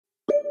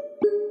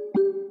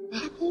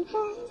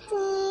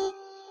birthday.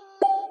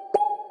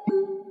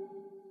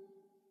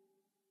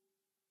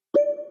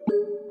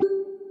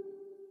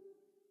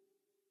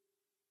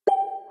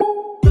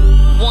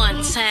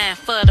 One time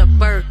for the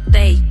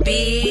birthday,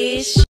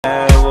 bitch.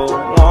 Never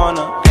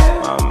wanna,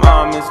 my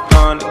mom is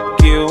gonna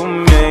kill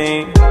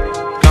me,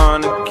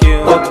 gonna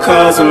kill me.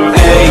 Because I'm 18,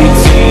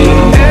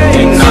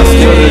 and I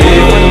still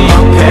live with my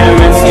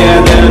parents,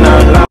 yeah, then I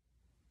lie.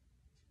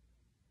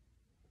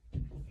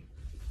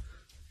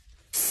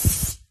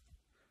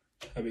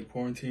 Happy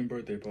quarantine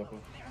birthday, Papa.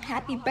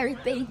 Happy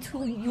birthday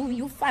to you.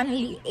 You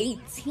finally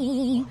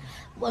 18.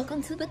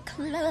 Welcome to the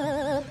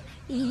club.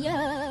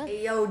 Yeah.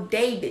 Hey, yo,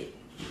 David.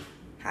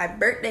 Happy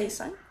birthday,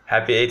 son.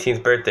 Happy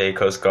 18th birthday,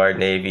 Coast Guard,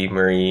 Navy,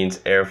 Marines,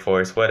 Air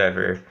Force,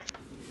 whatever.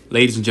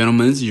 Ladies and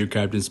gentlemen, this is your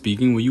captain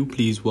speaking. Will you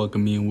please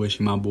welcome me and wish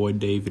my boy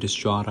David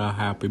Estrada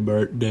happy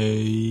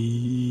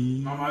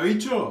birthday?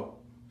 Mamabicho,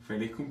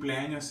 feliz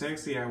cumpleaños,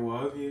 sexy. I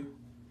love you.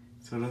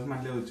 So that's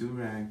my little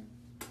do-rag.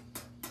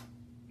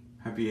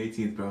 Happy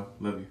 18th, bro.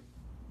 Love you.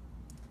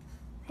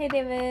 Hey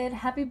David,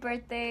 happy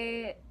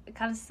birthday. It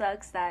kind of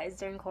sucks that it's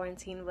during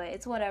quarantine, but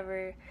it's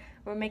whatever.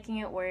 We're making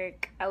it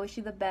work. I wish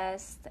you the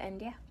best,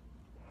 and yeah.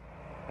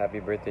 Happy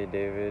birthday,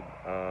 David.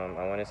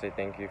 I want to say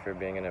thank you for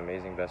being an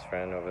amazing best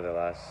friend over the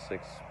last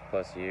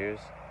 6+ years.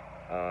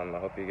 I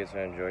hope you get to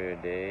enjoy your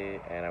day,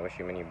 and I wish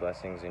you many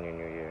blessings in your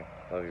new year.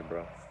 Love you,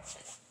 bro.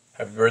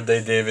 Happy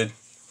birthday, David.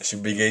 It's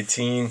your big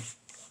 18.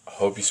 I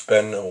hope you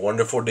spend a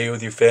wonderful day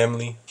with your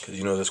family, because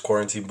you know this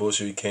quarantine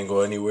bullshit, you can't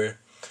go anywhere.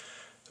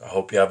 I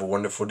hope you have a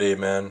wonderful day,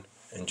 man.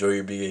 Enjoy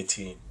your big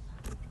 18.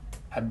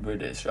 Happy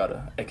birthday,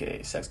 Estrada, aka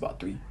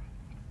Sexbot3.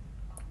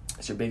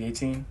 It's your big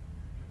 18.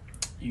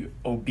 You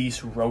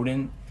obese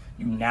rodent.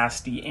 You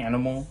nasty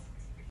animal.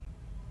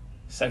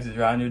 Sex is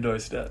right on your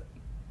doorstep.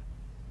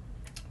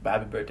 But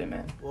happy birthday,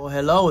 man. Well,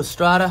 hello,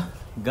 Estrada.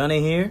 Gunna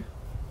here.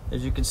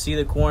 As you can see,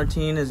 the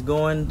quarantine is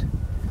going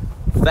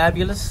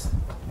fabulous.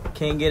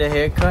 Can't get a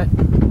haircut.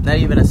 Not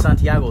even a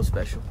Santiago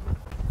special.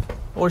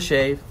 Or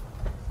shave.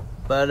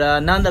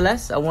 But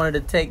nonetheless, I wanted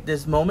to take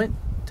this moment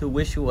to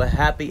wish you a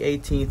happy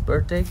 18th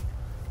birthday.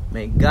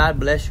 May God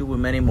bless you with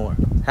many more.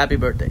 Happy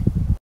birthday.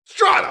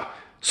 Estrada,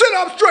 sit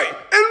up straight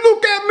and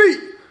look at me.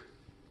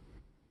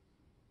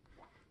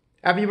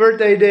 Happy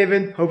birthday,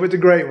 David. Hope it's a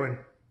great one.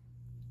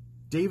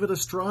 David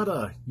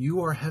Estrada,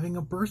 you are having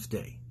a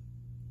birthday.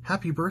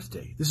 Happy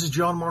birthday. This is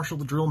John Marshall,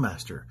 the Drill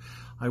Master.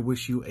 I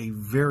wish you a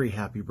very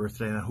happy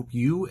birthday, and I hope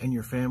you and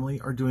your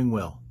family are doing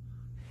well.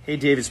 Hey,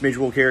 David, it's Major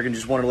Will Kerrigan.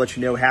 Just wanted to let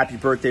you know, happy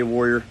birthday,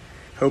 Warrior.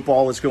 Hope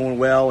all is going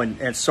well,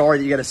 and sorry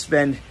that you got to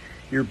spend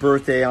your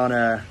birthday on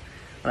a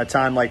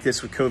time like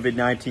this with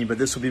COVID-19, but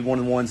this will be one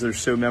of the ones that are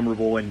so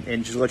memorable,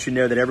 and just let you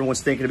know that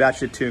everyone's thinking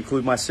about you, to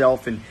include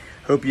myself, and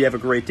hope you have a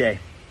great day.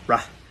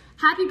 Rah.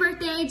 Happy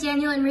birthday,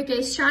 Daniel Enrique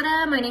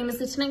Estrada. My name is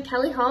Lieutenant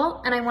Kelly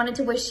Hall, and I wanted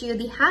to wish you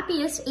the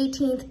happiest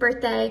 18th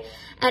birthday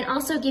and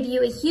also give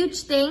you a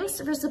huge thanks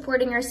for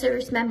supporting our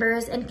service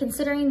members and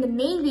considering the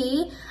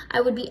Navy.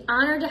 I would be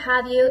honored to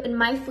have you in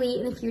my fleet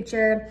in the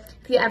future.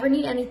 If you ever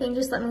need anything,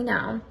 just let me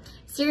know.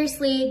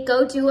 Seriously,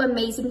 go do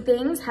amazing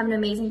things. Have an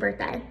amazing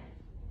birthday.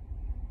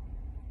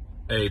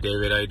 Hey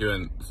David, how you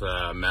doing? It's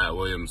Matt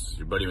Williams.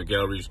 Your buddy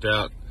Miguel reached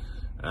out,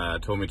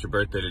 told me it's your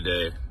birthday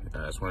today.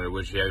 I just wanted to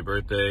wish you happy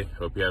birthday.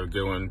 Hope you have a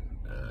good one,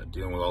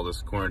 dealing with all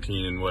this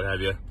quarantine and what have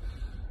you.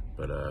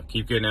 But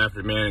keep getting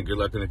after it, man, and good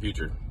luck in the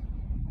future.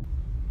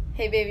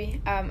 Hey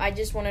baby, I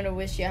just wanted to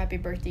wish you a happy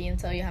birthday and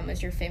tell you how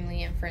much your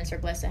family and friends are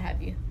blessed to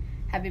have you.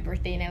 Happy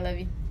birthday, and I love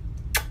you.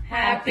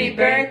 Happy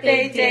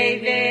birthday,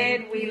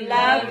 David. We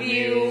love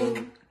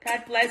you.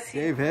 God bless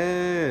you.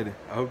 David,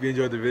 I hope you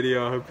enjoyed the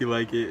video. I hope you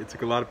like it. It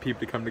took a lot of people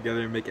to come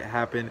together and make it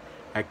happen.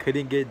 I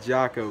couldn't get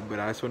Jocko, but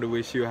I just want to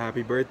wish you a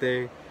happy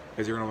birthday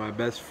because you're one of my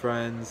best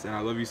friends, and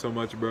I love you so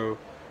much, bro.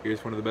 You're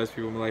just one of the best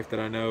people in my life that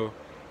I know,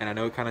 and I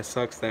know it kind of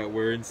sucks that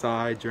we're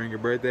inside during your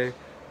birthday,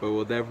 but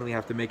we'll definitely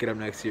have to make it up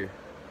next year.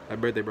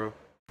 Happy birthday, bro.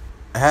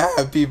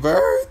 Happy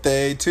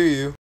birthday to you.